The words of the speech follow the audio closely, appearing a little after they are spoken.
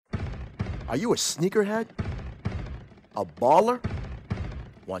Are you a sneakerhead? A baller?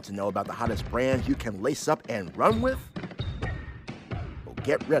 Want to know about the hottest brands you can lace up and run with? Well,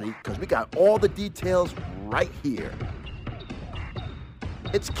 get ready, because we got all the details right here.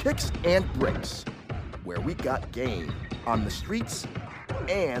 It's Kicks and Bricks, where we got game on the streets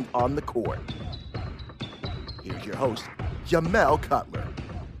and on the court. Here's your host, Jamel Cutler.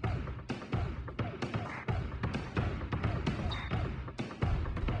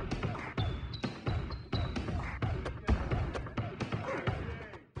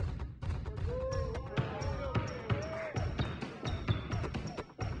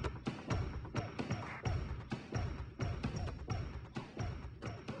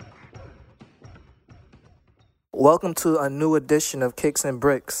 Welcome to a new edition of Kicks and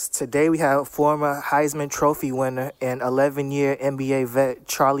Bricks. Today we have former Heisman Trophy winner and 11-year NBA vet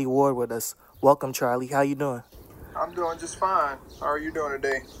Charlie Ward with us. Welcome, Charlie. How you doing? I'm doing just fine. How are you doing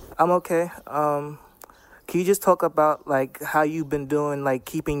today? I'm okay. Can you just talk about how you've been doing,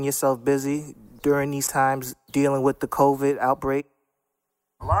 keeping yourself busy during these times, dealing with the COVID outbreak?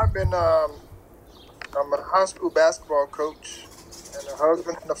 Well, I'm a high school basketball coach and a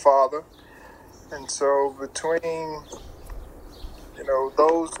husband and a father. And so between,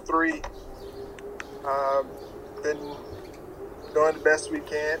 those three, been doing the best we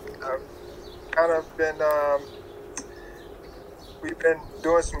can. I've kind of been, we've been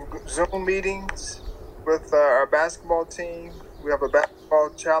doing some Zoom meetings with our basketball team. We have a basketball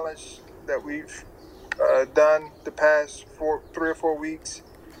challenge that we've done the past 3 or 4 weeks,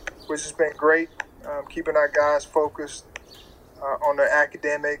 which has been great, keeping our guys focused on their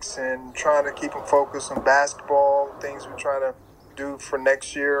academics and trying to keep them focused on basketball, things we're trying to do for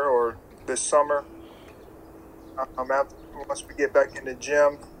next year or this summer once we get back in the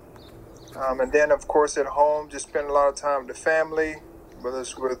gym. And then, of course, at home, just spend a lot of time with the family, whether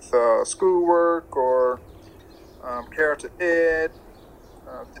it's with schoolwork or care to Ed,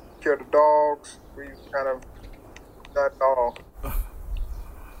 care to dogs. We kind of done it all.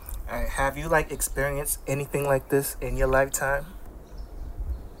 Have you experienced anything like this in your lifetime?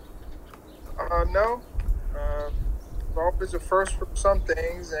 No. It's always a first for some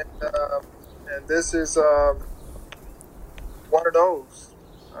things, and this is one of those.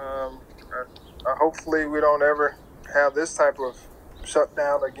 Hopefully we don't ever have this type of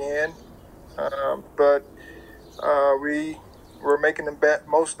shutdown again, but we're making the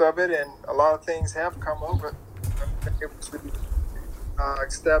most of it, and a lot of things have come of it. I've been able to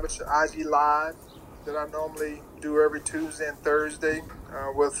establish an IG Live that I normally do every Tuesday and Thursday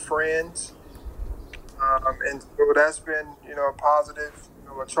with friends. And so that's been, a positive,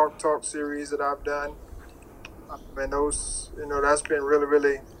 a Chalk Talk series that I've done. And those, that's been really,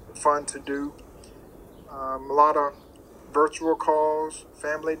 really fun to do. A lot of virtual calls,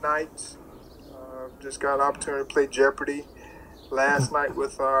 family nights. Just got an opportunity to play Jeopardy last night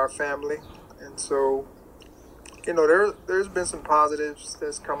with our family. And so, there's been some positives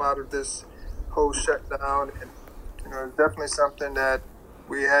that's come out of this whole shutdown, and it's definitely something that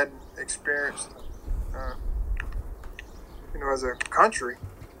we hadn't experienced, as a country.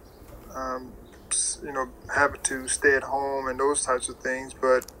 Having to stay at home and those types of things,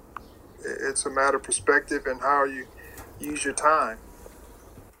 but it's a matter of perspective and how you use your time.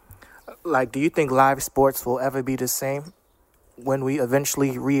 Do you think live sports will ever be the same when we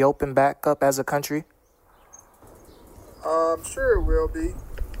eventually reopen back up as a country? Sure it will be.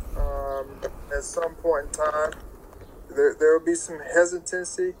 At some point in time, there will be some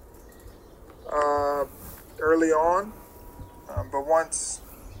hesitancy early on, but once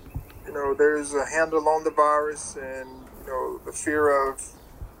there's a handle on the virus and the fear of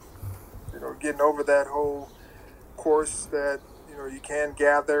getting over that whole course that you can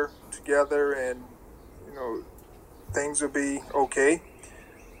gather together and things will be okay.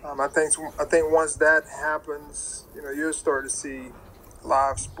 I think once that happens, you'll start to see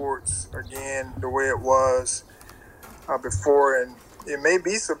live sports again the way it was before, and it may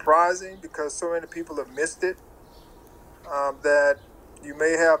be surprising because so many people have missed it that you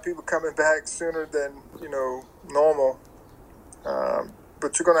may have people coming back sooner than normal,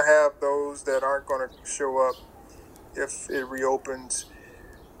 but you're going to have those that aren't going to show up if it reopens,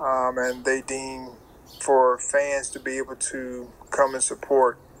 and they deem for fans to be able to come and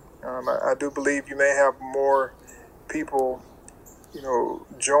support. I do believe you may have more people,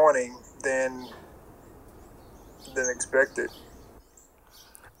 joining than expected.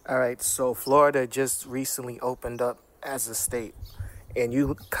 All right, so Florida just recently opened up as a state, and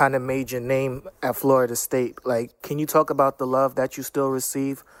you kind of made your name at Florida State. Can you talk about the love that you still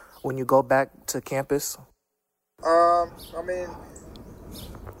receive when you go back to campus?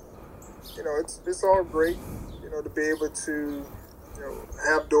 it's all great, to be able to,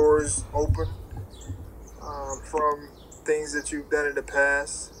 have doors open from things that you've done in the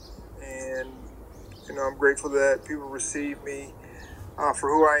past, and I'm grateful that people receive me for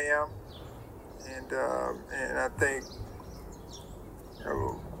who I am, and I think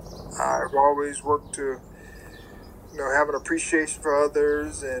I've always worked to have an appreciation for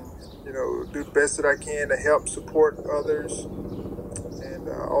others, and do the best that I can to help support others, and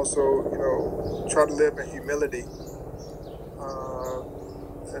also try to live in humility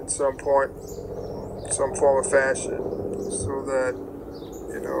at some point, some form of fashion, so that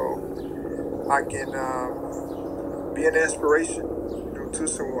I can be an inspiration to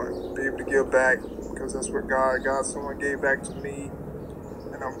someone, be able to give back, because that's what someone gave back to me,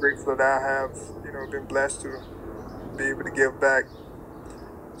 and I'm grateful that I have been blessed to be able to give back.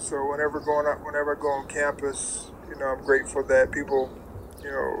 So whenever I go on campus, I'm grateful that people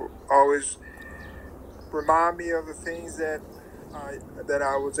always remind me of the things that I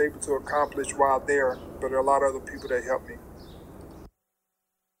was able to accomplish while there, but there are a lot of other people that helped me.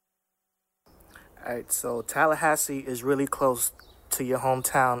 All right, so Tallahassee is really close to your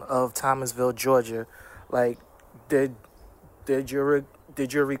hometown of Thomasville, Georgia. Like, did your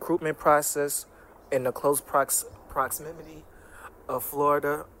recruitment process in the close proximity of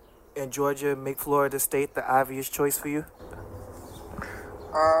Florida and Georgia make Florida State the obvious choice for you?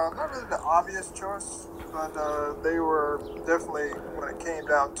 Not really the obvious choice, but they were definitely, when it came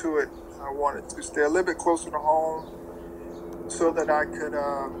down to it, I wanted to stay a little bit closer to home so that I could,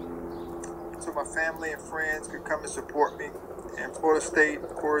 so my family and friends could come and support me. And Florida State,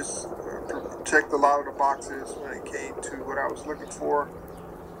 of course, checked a lot of the boxes when it came to what I was looking for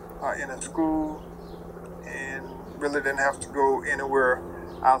in a school, and really didn't have to go anywhere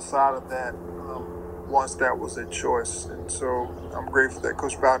outside of that once that was a choice. And so I'm grateful that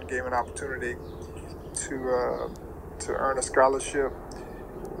Coach Bowden gave me an opportunity to earn a scholarship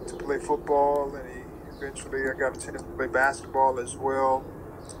to play football, and eventually I got a chance to play basketball as well.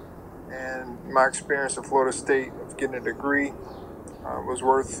 And my experience at Florida State of getting a degree was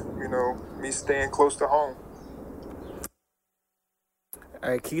worth, me staying close to home. All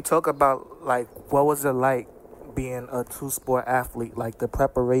right, can you talk about, like, what was it like being a two-sport athlete, like the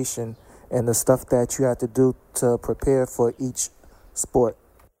preparation and the stuff that you had to do to prepare for each sport?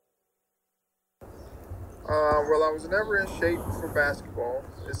 Well, I was never in shape for basketball,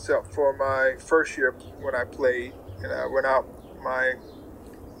 except for my first year when I played, and I went out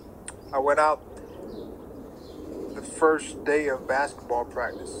the first day of basketball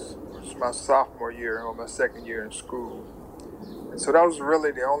practice, which was my sophomore year or my second year in school. And so that was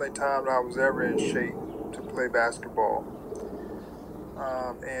really the only time that I was ever in shape to play basketball.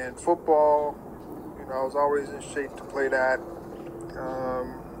 And football, I was always in shape to play that,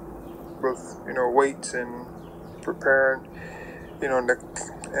 with weights and preparing, in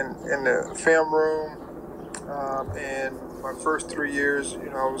the film room. And my first 3 years,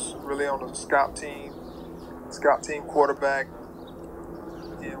 I was really on the scout team quarterback.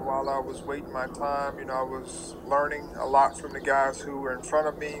 And while I was waiting my time, I was learning a lot from the guys who were in front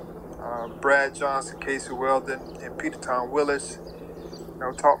of me. Brad Johnson, Casey Weldon, and Peter Tom Willis,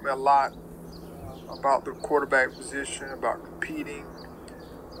 taught me a lot about the quarterback position, about competing.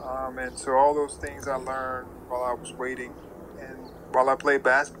 And so all those things I learned while I was waiting. And while I played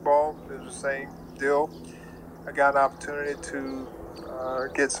basketball, it was the same deal. I got an opportunity to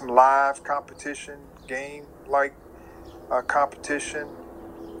get some live competition, game-like competition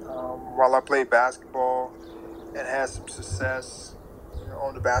while I played basketball, and had some success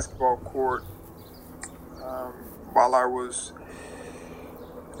on the basketball court while I was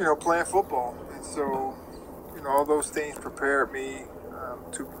playing football. And so all those things prepared me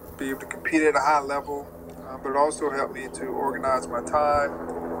to be able to compete at a high level, but it also helped me to organize my time,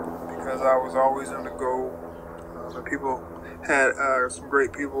 because I was always on the go. And people had some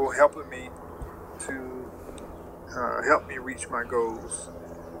great people helping me to help me reach my goals.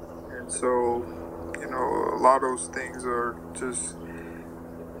 And so, a lot of those things are just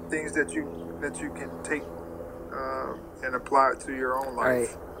things that you can take and apply it to your own life.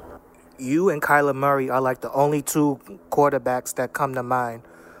 Right. You and Kyler Murray are like the only two quarterbacks that come to mind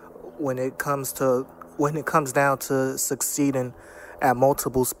when it comes down to succeeding at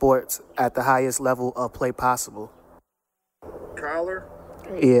multiple sports at the highest level of play possible. Kyler?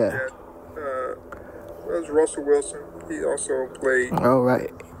 Yeah. That was Russell Wilson. He also played. Oh,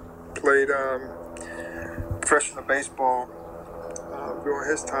 right. Played professional baseball during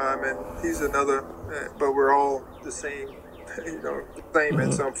his time, and he's another. But we're all the same, the same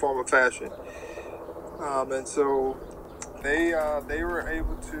in some form or fashion. And so they were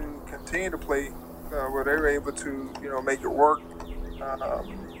able to continue to play where they were able to make it work,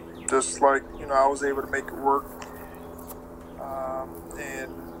 just like I was able to make it work.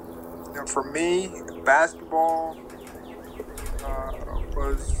 And for me, basketball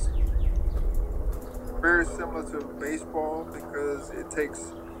was very similar to baseball because it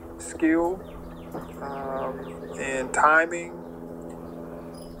takes skill and timing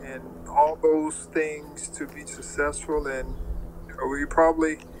and all those things to be successful. And we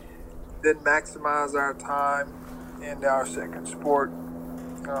probably didn't maximize our time in our second sport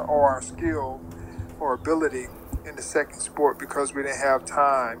or our skill or ability in the second sport because we didn't have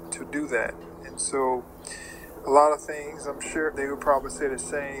time to do that. And so a lot of things, I'm sure they would probably say the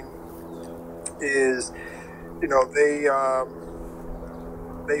same, is they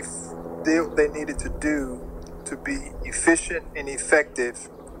did what they needed to do to be efficient and effective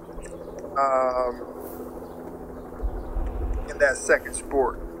in that second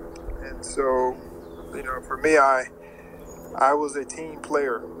sport. And so, for me, I was a team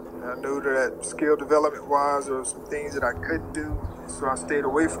player. I knew that skill development wise, there were some things that I couldn't do, so I stayed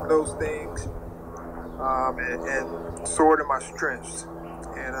away from those things and sorted my strengths.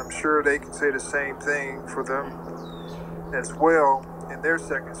 And I'm sure they can say the same thing for them as well in their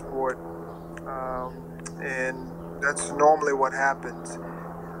second sport. And that's normally what happens.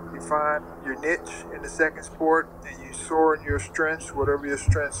 You find your niche in the second sport and you soar in your strengths, whatever your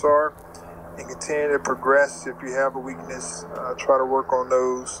strengths are, and continue to progress. If you have a weakness, try to work on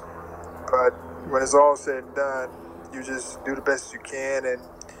those. But when it's all said and done, you just do the best you can and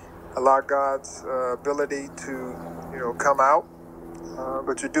allow God's ability to, come out.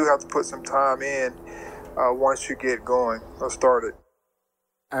 But you do have to put some time in once you get going or started.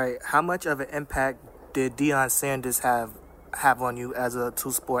 All right, how much of an impact did Deion Sanders have on you as a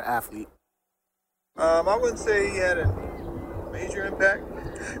two-sport athlete? I wouldn't say he had a major impact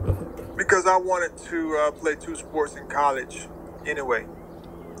because I wanted to play two sports in college anyway.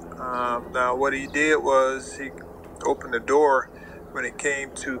 Now, what he did was he opened the door when it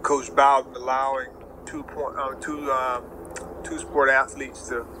came to Coach Bowden allowing two sport athletes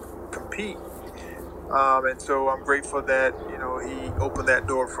to compete. And so I'm grateful that, he opened that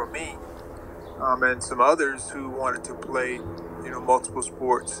door for me and some others who wanted to play, multiple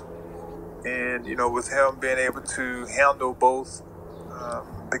sports. And, with him being able to handle both,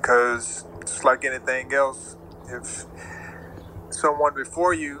 because just like anything else, if someone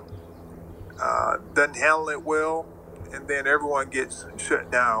before you doesn't handle it well, and then everyone gets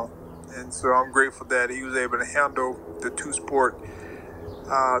shut down. And so I'm grateful that he was able to handle the two sports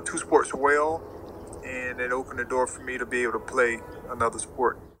well, and it opened the door for me to be able to play another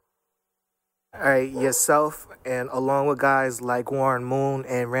sport. All right, yourself and along with guys like Warren Moon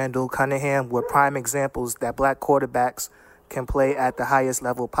and Randall Cunningham were prime examples that black quarterbacks can play at the highest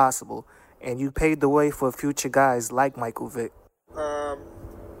level possible. And you paved the way for future guys like Michael Vick.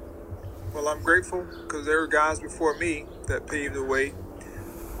 Well, I'm grateful because there were guys before me that paved the way.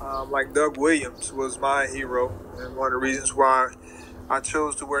 Like Doug Williams was my hero and one of the reasons why I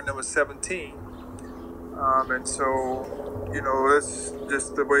chose to wear number 17. And so, that's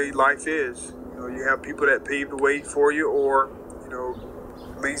just the way life is. You have people that pave the way for you or,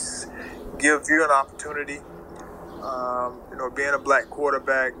 at least give you an opportunity. Being a black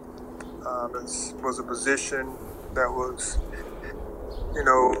quarterback was a position that was,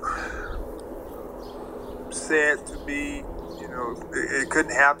 said to be, it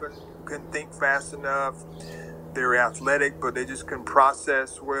couldn't happen, couldn't think fast enough. They were athletic, but they just couldn't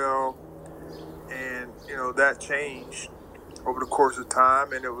process well. And, that changed over the course of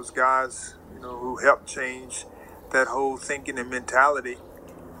time. And it was guys, who helped change that whole thinking and mentality.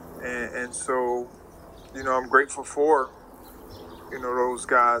 And so, I'm grateful for, those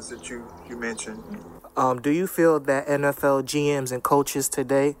guys that you mentioned. Do you feel that NFL GMs and coaches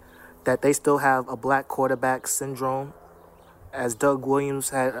today, that they still have a black quarterback syndrome, as Doug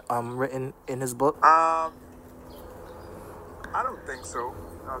Williams had written in his book? I don't think so.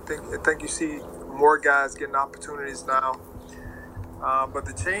 I think you see more guys getting opportunities now. But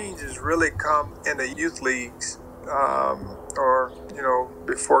the change has really come in the youth leagues or,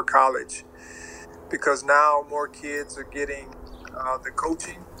 before college. Because now more kids are getting the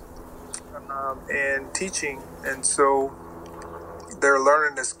coaching and teaching. And so they're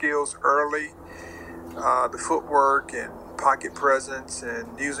learning the skills early, the footwork and pocket presence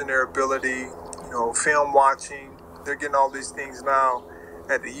and using their ability, film watching. They're getting all these things now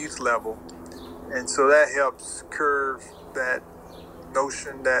at the youth level. And so that helps curve that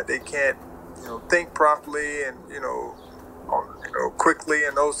notion that they can't, think properly and, quickly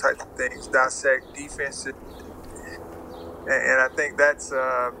and those types of things, dissect defensive and I think that's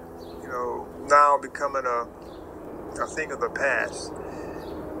now becoming a thing of the past,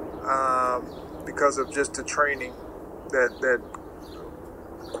 because of just the training that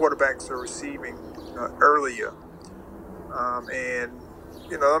quarterbacks are receiving earlier. And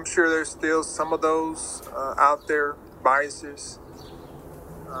I'm sure there's still some of those out there, biases,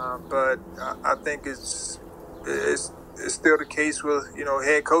 but I think it's still the case with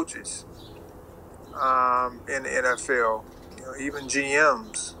head coaches in the NFL, even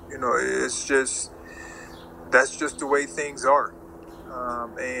GMs. It's just that's just the way things are,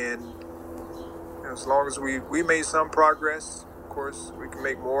 and as long as we made some progress, of course we can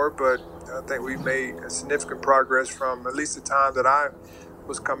make more, but I think we've made a significant progress from at least the time that I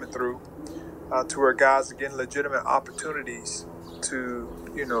was coming through, to where guys are getting legitimate opportunities to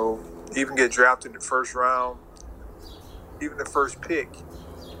even get drafted in the first round, even the first pick,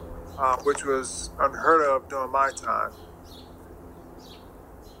 which was unheard of during my time.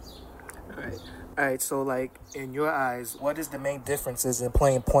 All right, so like in your eyes, what is the main differences in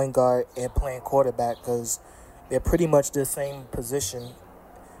playing point guard and playing quarterback? Because they're pretty much the same position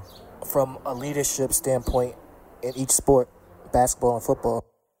from a leadership standpoint in each sport, basketball and football.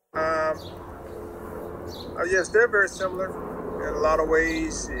 Yes, they're very similar in a lot of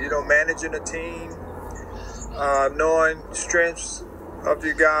ways. Managing a team, knowing strengths of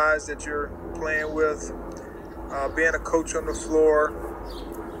your guys that you're playing with, being a coach on the floor,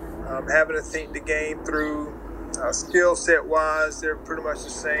 having to think the game through. Skill set wise, they're pretty much the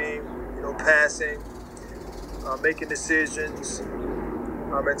same. Passing, making decisions,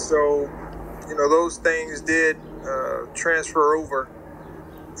 and so those things did transfer over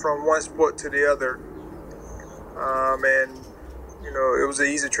from one sport to the other, and it was an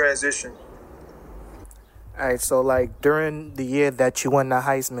easy transition. All right, so like during the year that you won the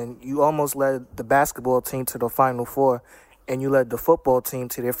Heisman, you almost led the basketball team to the Final Four, and you led the football team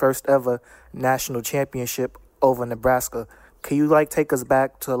to their first ever national championship over Nebraska. Can you take us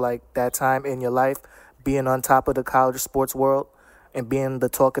back to that time in your life, being on top of the college sports world and being the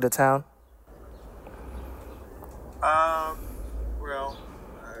talk of the town? Well,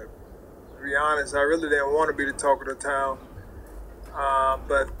 to be honest, I really didn't want to be the talk of the town,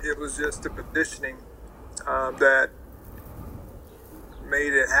 but it was just the positioning that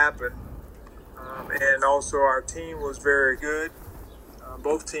made it happen. And also our team was very good.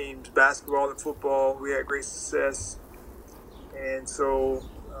 Both teams, basketball and football, we had great success. And so,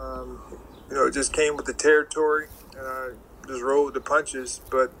 it just came with the territory, and I just rolled the punches.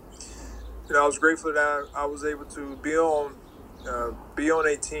 But, I was grateful that I was able to be on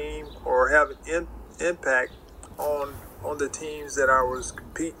a team or have an impact on the teams that I was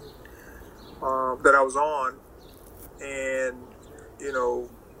competing, that I was on. And,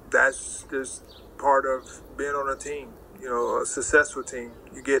 that's just part of being on a team, a successful team.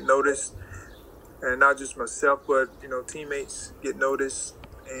 You get noticed, and not just myself, but, teammates get noticed.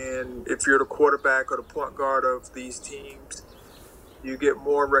 And if you're the quarterback or the point guard of these teams, you get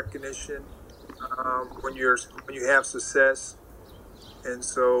more recognition when you have success. And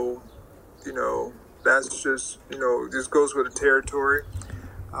so, that's just, this goes with the territory.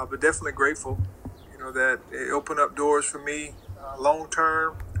 But definitely grateful, that it opened up doors for me,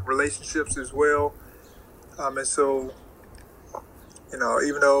 long-term relationships as well. And so,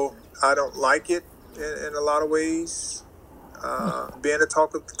 even though I don't like it in a lot of ways, being the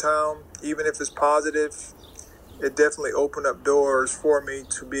talk of the town, even if it's positive, it definitely opened up doors for me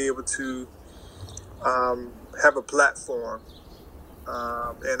to be able to have a platform.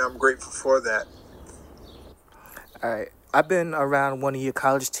 And I'm grateful for that. All right. I've been around one of your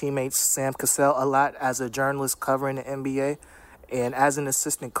college teammates, Sam Cassell, a lot as a journalist covering the NBA and as an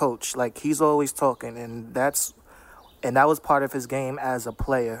assistant coach. He's always talking, and that was part of his game as a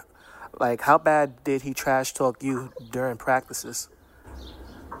player. How bad did he trash talk you during practices?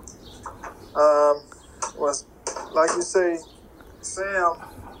 Well, like you say, Sam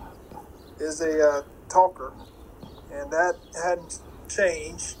is a talker, and that hadn't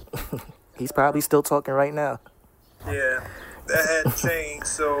changed. He's probably still talking right now. Yeah, that hadn't changed.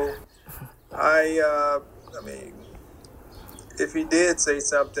 So, I mean, if he did say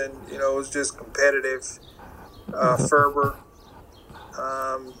something, it was just competitive fervor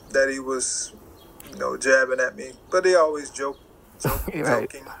that he was, jabbing at me. But he always joking.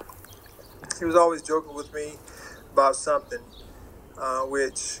 Right. He was always joking with me about something,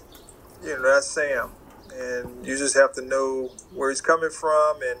 which, that's Sam. And you just have to know where he's coming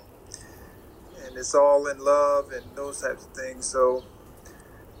from, and it's all in love and those types of things. So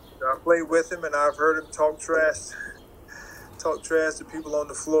I played with him, and I've heard him talk trash to people on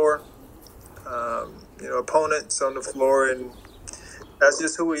the floor. opponents on the floor, and that's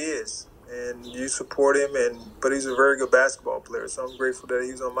just who he is. And you support him, but he's a very good basketball player. So I'm grateful that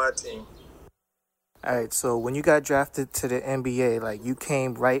he's on my team. All right, so when you got drafted to the NBA, like you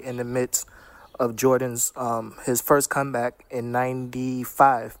came right in the midst of Jordan's his first comeback in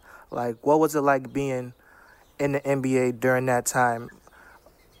 '95. Like, what was it like being in the NBA during that time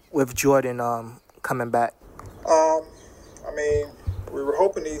with Jordan coming back? I mean, we were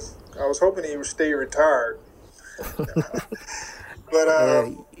hoping I was hoping he would stay retired, but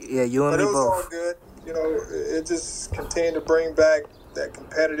Yeah, you and but me it was all both. good. It just continued to bring back that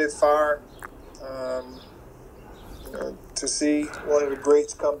competitive fire. Um, to see one of the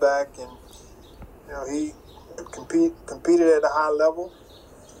greats come back, and he competed at a high level,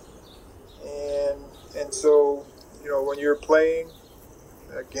 and so when you're playing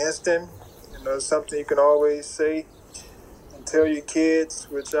against him, it's something you can always say and tell your kids,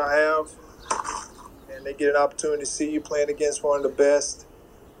 which I have, and they get an opportunity to see you playing against one of the best,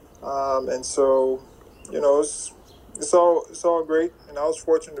 and so it's all great, and I was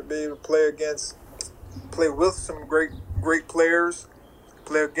fortunate to be able to play with some great players,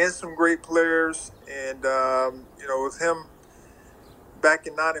 play against some great players, and with him back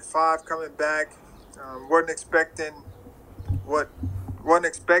in '95 coming back, wasn't expecting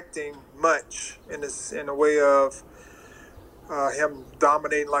much in the way of him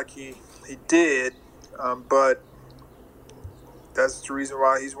dominating like he did, but that's the reason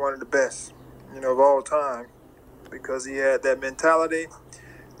why he's one of the best of all time, because he had that mentality.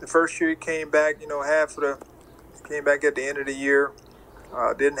 The first year he came back, came back at the end of the year.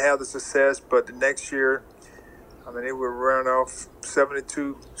 Didn't have the success, but the next year, I mean, they were running off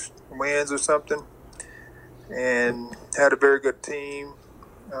 72 wins or something, and had a very good team.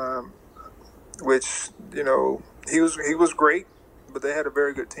 Which he was great, but they had a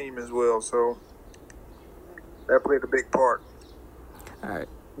very good team as well. So that played a big part. All right.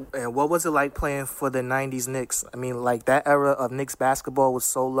 And what was it like playing for the '90s Knicks? I mean, like that era of Knicks basketball was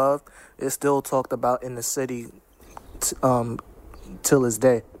so loved. It's still talked about in the city till this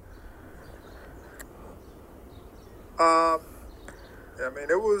day. I mean,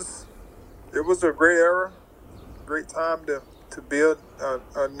 it was a great era, great time to build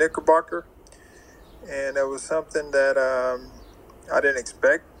a Knickerbocker, and it was something that I didn't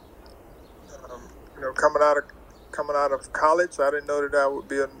expect. Coming out of college, I didn't know that I would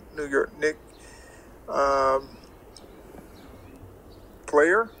be a New York Knicks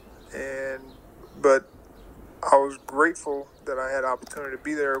player, but I was grateful that I had the opportunity to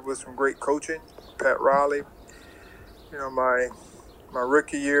be there with some great coaching. Pat Riley, my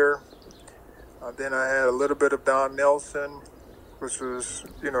rookie year. Then I had a little bit of Don Nelson, which was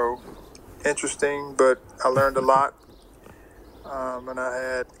interesting, but I learned a lot. And I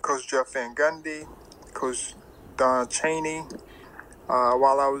had Coach Jeff Van Gundy, Coach Don Chaney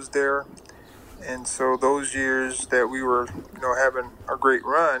while I was there. And so those years that we were, having a great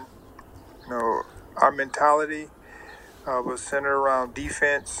run, our mentality was centered around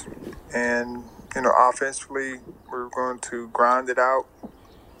defense, and offensively we were going to grind it out.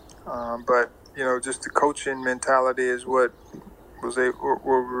 But just the coaching mentality is what we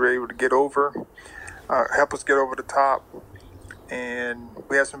were able to get over, help us get over the top, and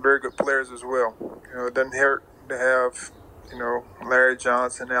we had some very good players as well. It doesn't hurt to have Larry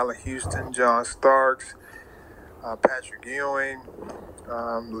Johnson, Allen Houston, John Starks, Patrick Ewing,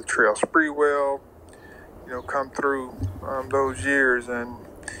 Latrell Sprewell, come through those years, and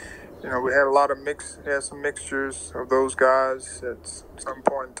we had some mixtures of those guys at some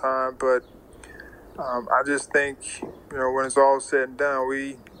point in time, but I just think when it's all said and done,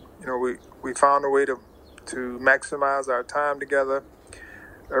 we found a way to maximize our time together.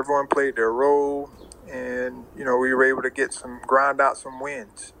 Everyone played their role, and we were able to grind out some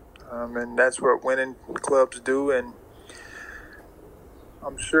wins, and that's what winning clubs do. And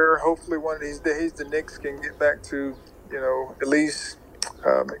I'm sure, hopefully, one of these days, the Knicks can get back to at least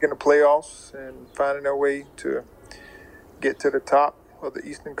making the playoffs and finding their way to get to the top of the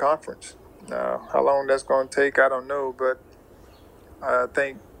Eastern Conference. Now, how long that's going to take, I don't know, but I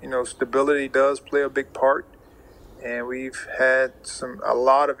think stability does play a big part. And we've had a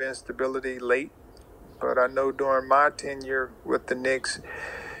lot of instability late, but I know during my tenure with the Knicks,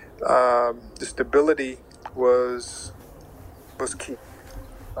 the stability was key,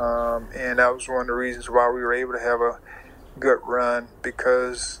 and that was one of the reasons why we were able to have a good run,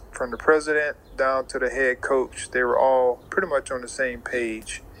 because from the president down to the head coach, they were all pretty much on the same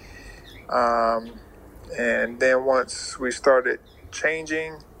page. And then once we started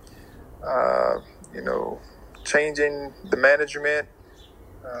changing, changing the management,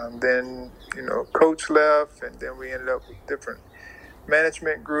 Then, coach left, and then we ended up with different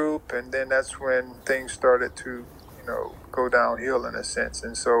management group, and then that's when things started to, go downhill in a sense.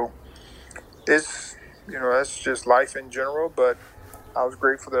 And so it's, that's just life in general. But I was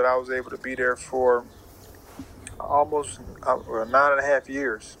grateful that I was able to be there for almost 9.5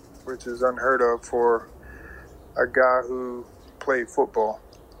 years, which is unheard of for a guy who played football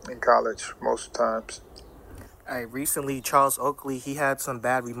in college most times. Recently, Charles Oakley, he had some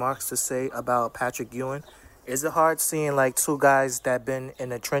bad remarks to say about Patrick Ewing. Is it hard seeing like two guys that been in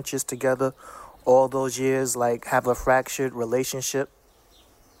the trenches together all those years, like have a fractured relationship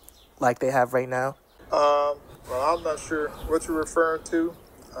like they have right now? Well, I'm not sure what you're referring to,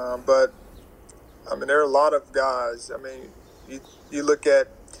 but I mean, there are a lot of guys. I mean, you look at,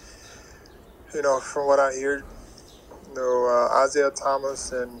 from what I hear, Isaiah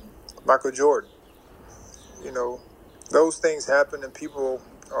Thomas and Michael Jordan. Those things happen, and people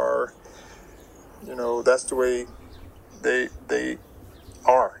are, that's the way they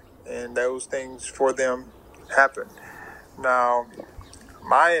are, and those things for them happen. Now,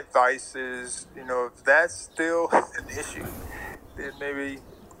 my advice is, if that's still an issue, then maybe,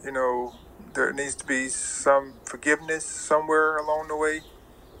 there needs to be some forgiveness somewhere along the way.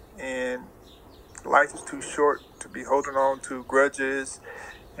 And life is too short to be holding on to grudges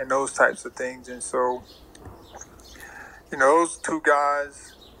and those types of things. And so, those two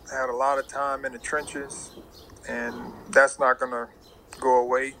guys had a lot of time in the trenches, and that's not going to go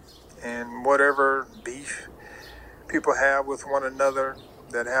away. And whatever beef people have with one another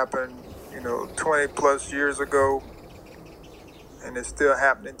that happened, 20 plus years ago, and it's still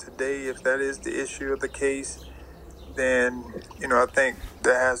happening today, if that is the issue of the case, then, I think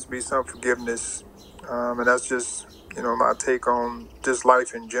there has to be some forgiveness. And that's just, my take on just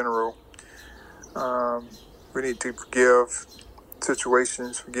life in general. We need to forgive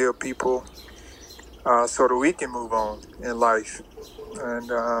situations, forgive people, so that we can move on in life. And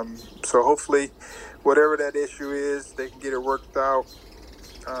so hopefully, whatever that issue is, they can get it worked out,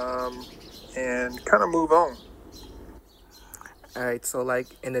 and kind of move on. All right, so like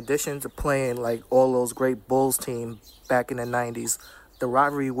in addition to playing like all those great Bulls teams back in the 90s, the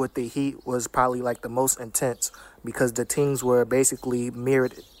rivalry with the Heat was probably like the most intense because the teams were basically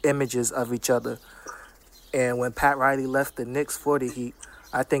mirrored images of each other. And when Pat Riley left the Knicks for the Heat,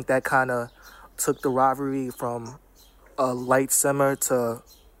 I think that kind of took the rivalry from a light simmer to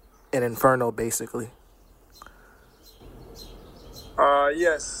an inferno, basically.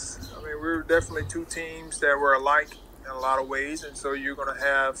 Yes. I mean, we were definitely two teams that were alike in a lot of ways, and so you're going to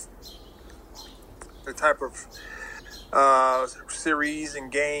have the type of series and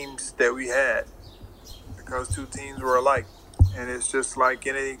games that we had because two teams were alike. And it's just like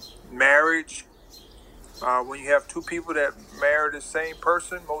any marriage. When you have two people that marry the same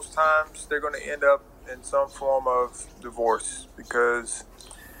person, most times they're going to end up in some form of divorce because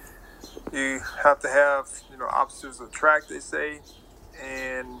you have to have, opposites attract, they say.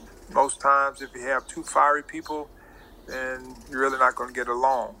 And most times if you have two fiery people, then you're really not going to get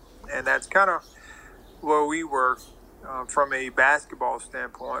along. And that's kind of where we were from a basketball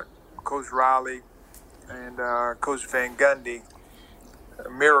standpoint. Coach Riley and Coach Van Gundy,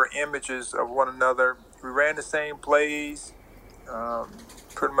 mirror images of one another. We ran the same plays,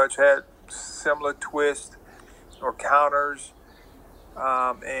 pretty much had similar twists or counters.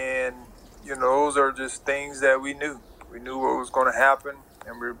 And, those are just things that we knew. We knew what was going to happen,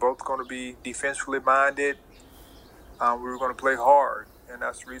 and we were both going to be defensively minded. We were going to play hard, and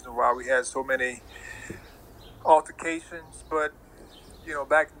that's the reason why we had so many altercations. But,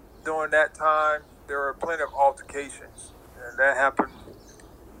 back during that time, there were plenty of altercations, and that happened,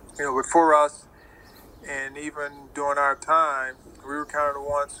 before us. And even during our time, we were kind of the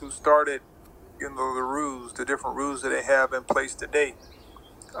ones who started, the different rules that they have in place today,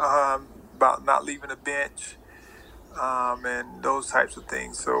 about not leaving the bench, and those types of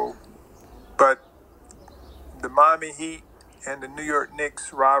things. So, but the Miami Heat and the New York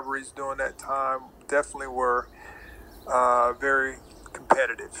Knicks rivalries during that time definitely were very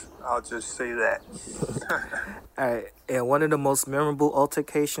competitive. I'll just say that. All right, and one of the most memorable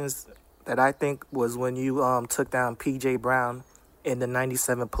altercations that I think was when you took down P.J. Brown in the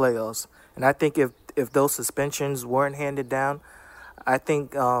 97 playoffs. And I think if those suspensions weren't handed down, I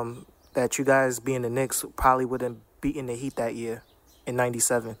think that you guys being the Knicks probably would have beaten the Heat that year in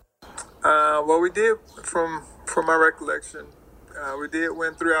 97. Well, we did, from my recollection, we did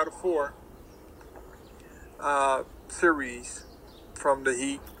win 3 out of 4 series from the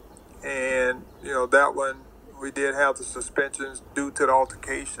Heat. And, that one, we did have the suspensions due to the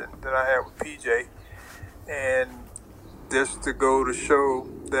altercation that I had with PJ. And, just to go to show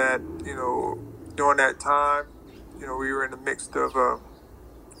that, during that time, we were in the midst of a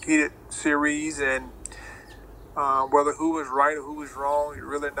heated series, and whether who was right or who was wrong, it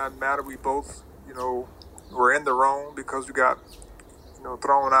really doesn't matter. We both, were in the wrong because we got,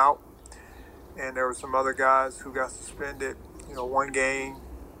 thrown out, and there were some other guys who got suspended, one game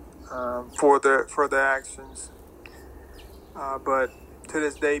for their actions. But to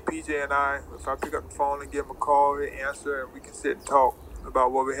this day, PJ and I, if I pick up the phone and give him a call, he answer, and we can sit and talk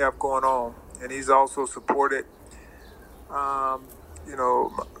about what we have going on. And he's also supported,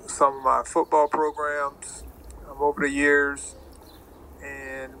 some of my football programs over the years.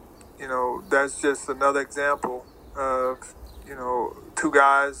 And, that's just another example of, two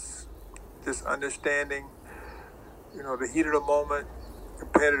guys just understanding, the heat of the moment,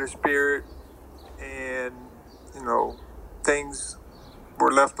 competitive spirit, and, things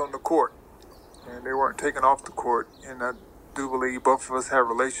were left on the court and they weren't taken off the court. And I do believe both of us have a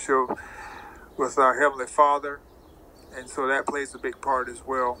relationship with our Heavenly Father, and so that plays a big part as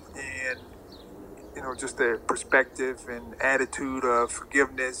well. And just the perspective and attitude of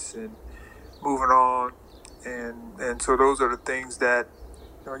forgiveness and moving on, and so those are the things that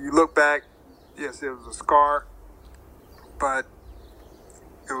you look back. Yes, it was a scar, but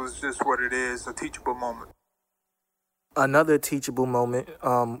it was just what it is, a teachable moment. Another teachable moment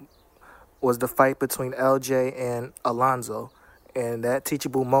was the fight between LJ and Alonzo, and that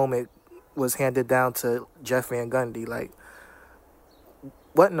teachable moment was handed down to Jeff Van Gundy. Like,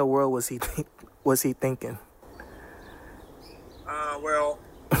 what in the world was he thinking? Well,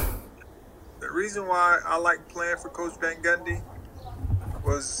 the reason why I like playing for Coach Van Gundy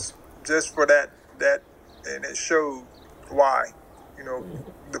was just for that, and it showed why.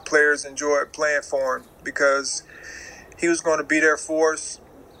 The players enjoyed playing for him because he was going to be there for us.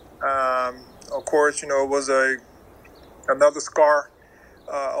 Of course, it was another scar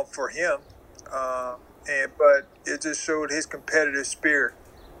for him, but it just showed his competitive spirit.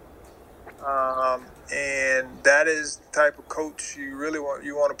 And that is the type of coach you really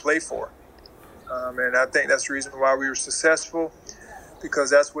want to play for. And I think that's the reason why we were successful, because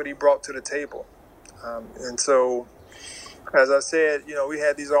that's what he brought to the table. And so, as I said, we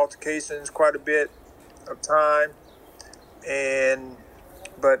had these altercations quite a bit of time,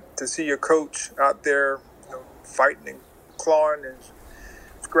 but to see your coach out there, fighting and clawing and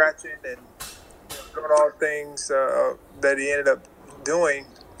scratching and doing all the things that he ended up doing,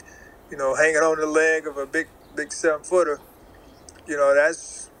 hanging on the leg of a big 7-footer,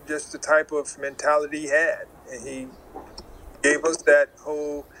 that's just the type of mentality he had, and he gave us that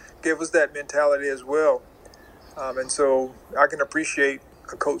mentality as well. And so I can appreciate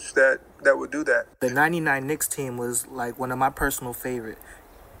a coach that would do that. The 99 Knicks team was like one of my personal favorite.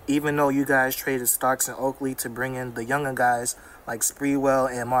 Even though you guys traded Starks and Oakley to bring in the younger guys like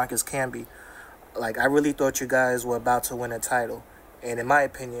Sprewell and Marcus Camby, like, I really thought you guys were about to win a title. And in my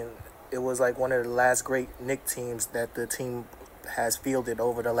opinion, it was like one of the last great Knicks teams that the team has fielded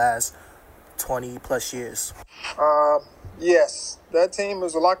over the last 20 plus years. Yes, that team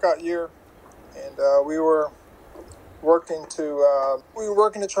was a lockout year, and we were working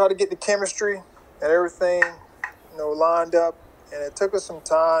to try to get the chemistry and everything, lined up, and it took us some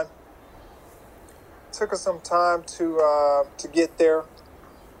time. To get there,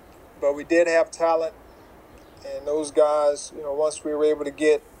 but we did have talent, and those guys, once we were able to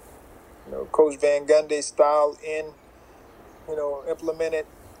get, Coach Van Gundy's style implemented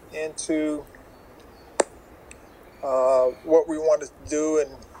into what we wanted to do,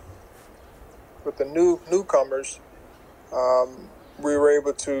 and with the newcomers, we were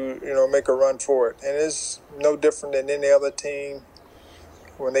able to, make a run for it. And it's no different than any other team.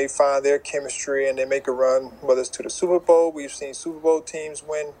 When they find their chemistry and they make a run, whether it's to the Super Bowl, we've seen Super Bowl teams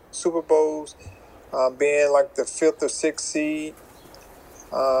win Super Bowls, being like the 5th or 6th seed,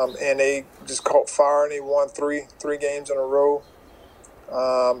 and they just caught fire and they won three games in a row.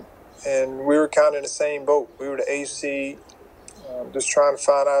 And we were kind of in the same boat. We were the 8th seed, just trying to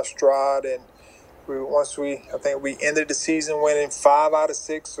find our stride. And I think we ended the season winning 5 out of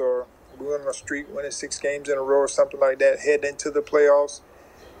 6, or we went on a streak winning 6 games in a row or something like that, heading into the playoffs.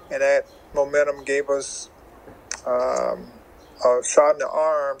 And that momentum gave us a shot in the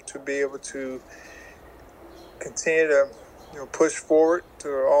arm to be able to continue to push forward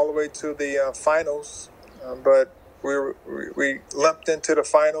to all the way to the finals. But we limped into the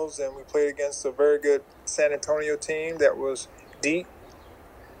finals, and we played against a very good San Antonio team that was deep,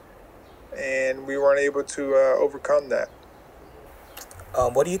 and we weren't able to overcome that.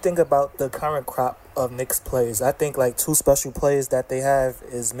 What do you think about the current crop of Knicks players? I think like 2 special players that they have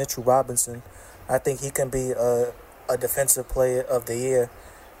is Mitchell Robinson. I think he can be a a defensive player of the year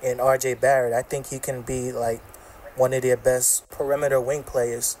in R.J. Barrett. I think he can be like one of their best perimeter wing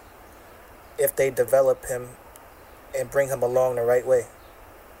players if they develop him and bring him along the right way.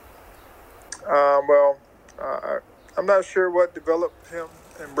 Well, I'm not sure what develop him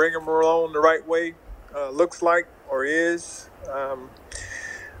and bring him along the right way looks like or is.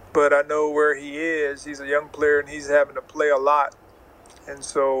 But I know where he is. He's a young player and he's having to play a lot. And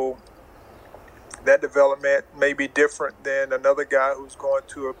so that development may be different than another guy who's going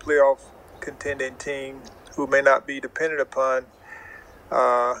to a playoff contending team who may not be dependent upon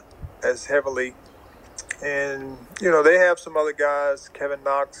as heavily. And, they have some other guys. Kevin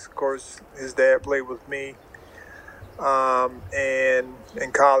Knox, of course, his dad played with me and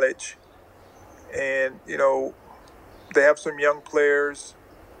in college. And, they have some young players.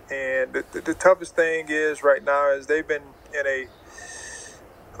 And the toughest thing is right now is they've been in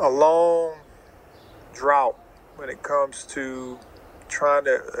a long drought when it comes to trying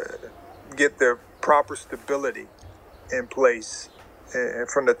to get the proper stability in place and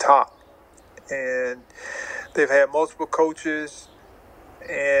from the top. And they've had multiple coaches,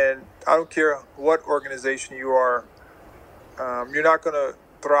 and I don't care what organization you are, you're not going to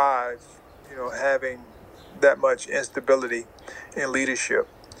thrive, having that much instability in leadership.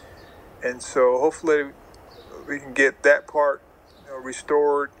 And so hopefully we can get that part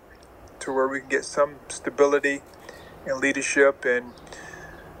restored to where we can get some stability in leadership. And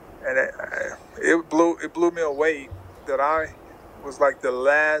it blew me away that I was like the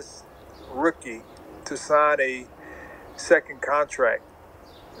last rookie to sign a second contract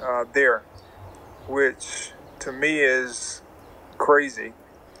there, which to me is crazy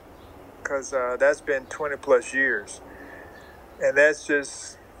because that's been 20 plus years, and that's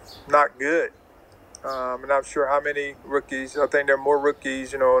just not good. I'm not sure how many rookies. I think there are more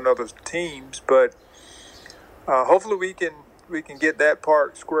rookies, in other teams, but hopefully we can get that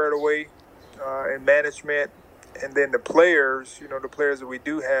part squared away in management. And then the players, the players that we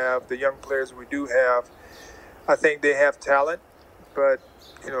do have, the young players that we do have, I think they have talent, but,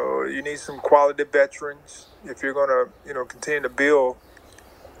 you need some quality veterans if you're going to, continue to build,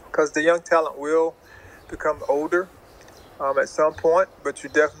 because the young talent will become older at some point, but you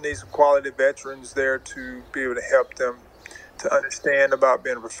definitely need some quality veterans there to be able to help them to understand about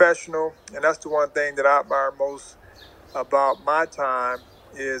being a professional. And that's the one thing that I admire most about my time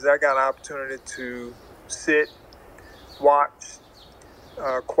is I got an opportunity to sit, watch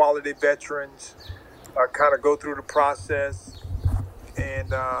quality veterans kind of go through the process,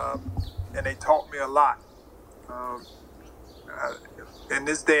 and they taught me a lot. In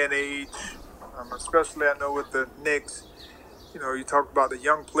this day and age, especially I know with the Knicks, you talk about the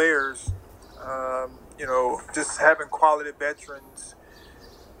young players, just having quality veterans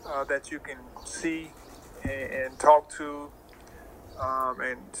that you can see and talk to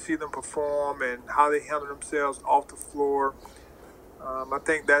and see them perform and how they handle themselves off the floor. I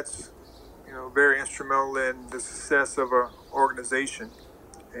think that's, very instrumental in the success of an organization.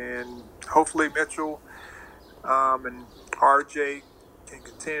 And hopefully Mitchell and RJ can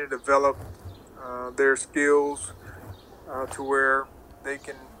continue to develop their skills to where they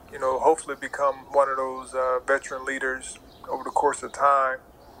can, hopefully become one of those veteran leaders over the course of time.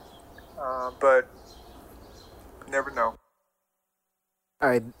 But you never know. All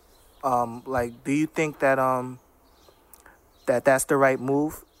right. Do you think that that's the right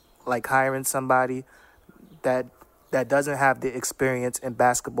move? Like hiring somebody that doesn't have the experience in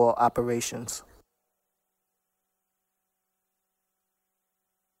basketball operations?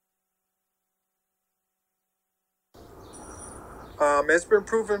 It's been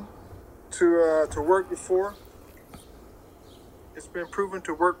proven to work before. It's been proven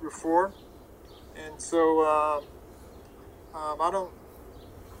to work before, and so I don't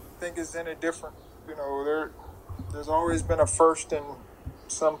think it's any different. There's always been a first in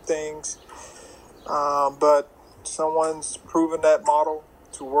some things, but someone's proven that model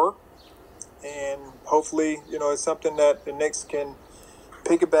to work, and hopefully, it's something that the Knicks can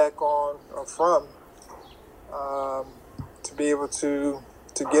piggyback on or from to be able to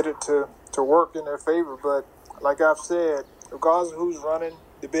get it to work in their favor. But like I've said, regardless of who's running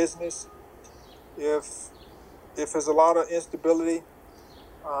the business, if there's a lot of instability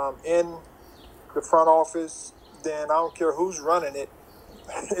in the front office, then I don't care who's running it.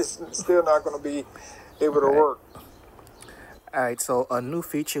 It's still not going to be able to work. All right, so a new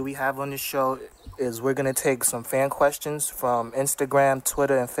feature we have on the show is we're going to take some fan questions from Instagram,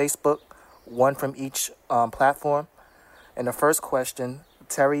 Twitter, and Facebook, one from each platform. And the first question,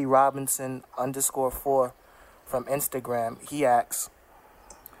 Terry Robinson _4 from Instagram, he asks,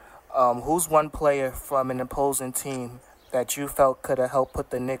 Who's one player from an opposing team that you felt could have helped put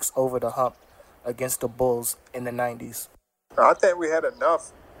the Knicks over the hump against the Bulls in the 90s? I think we had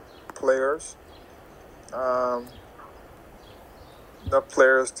enough players, enough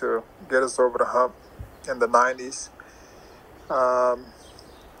players to get us over the hump in the 90s.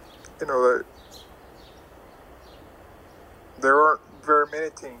 You know, there weren't very many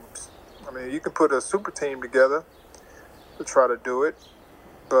teams. I mean, you can put a super team together to try to do it,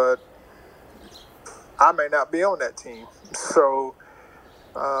 but I may not be on that team. So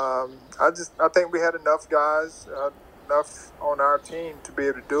I think we had enough guys, enough on our team to be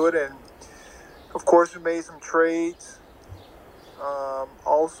able to do it. And of course, we made some trades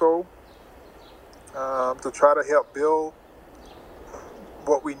also to try to help build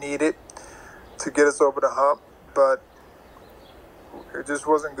what we needed to get us over the hump, but it just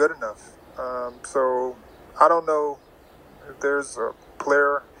wasn't good enough. So I don't know if there's a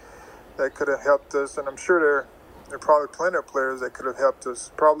player that could have helped us, and I'm sure there are probably plenty of players that could have helped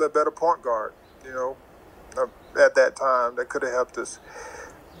us. Probably a better point guard, at that time that could have helped us.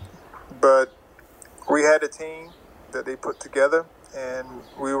 But we had a team that they put together, and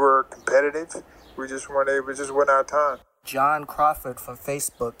we were competitive. We just weren't able to just win our time. John Crawford from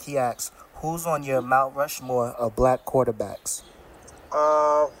Facebook, he asks, who's on your Mount Rushmore of black quarterbacks?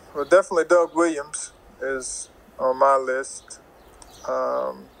 Well, definitely Doug Williams is on my list.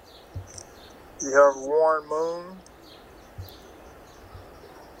 You have Warren Moon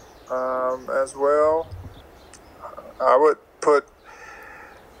as well. I would put,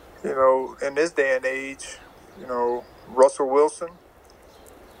 in this day and age, Russell Wilson,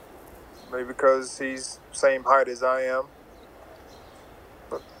 maybe because he's same height as I am.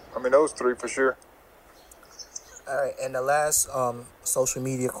 But, those three for sure. All right, and the last social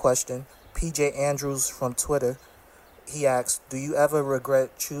media question, PJ Andrews from Twitter, he asks, do you ever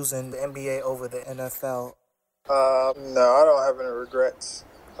regret choosing the NBA over the NFL? No, I don't have any regrets.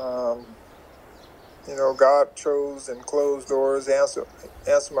 God chose and closed doors, answer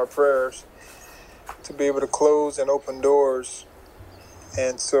my prayers to be able to close and open doors.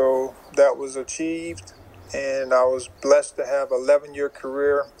 And so that was achieved, and I was blessed to have an 11-year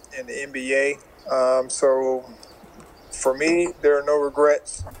career in the NBA. So for me, there are no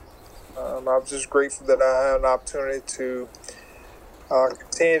regrets. I'm just grateful that I had an opportunity to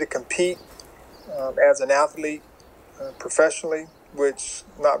continue to compete as an athlete professionally, which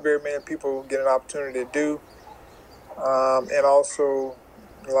not very many people get an opportunity to do. And also,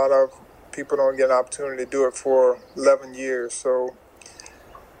 a lot of people don't get an opportunity to do it for 11 years. So,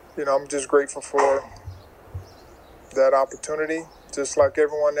 I'm just grateful for that opportunity. Just like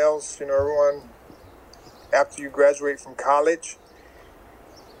everyone else, everyone, after you graduate from college,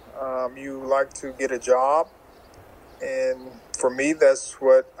 you like to get a job. And for me, that's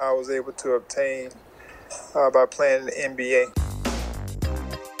what I was able to obtain by playing in the NBA.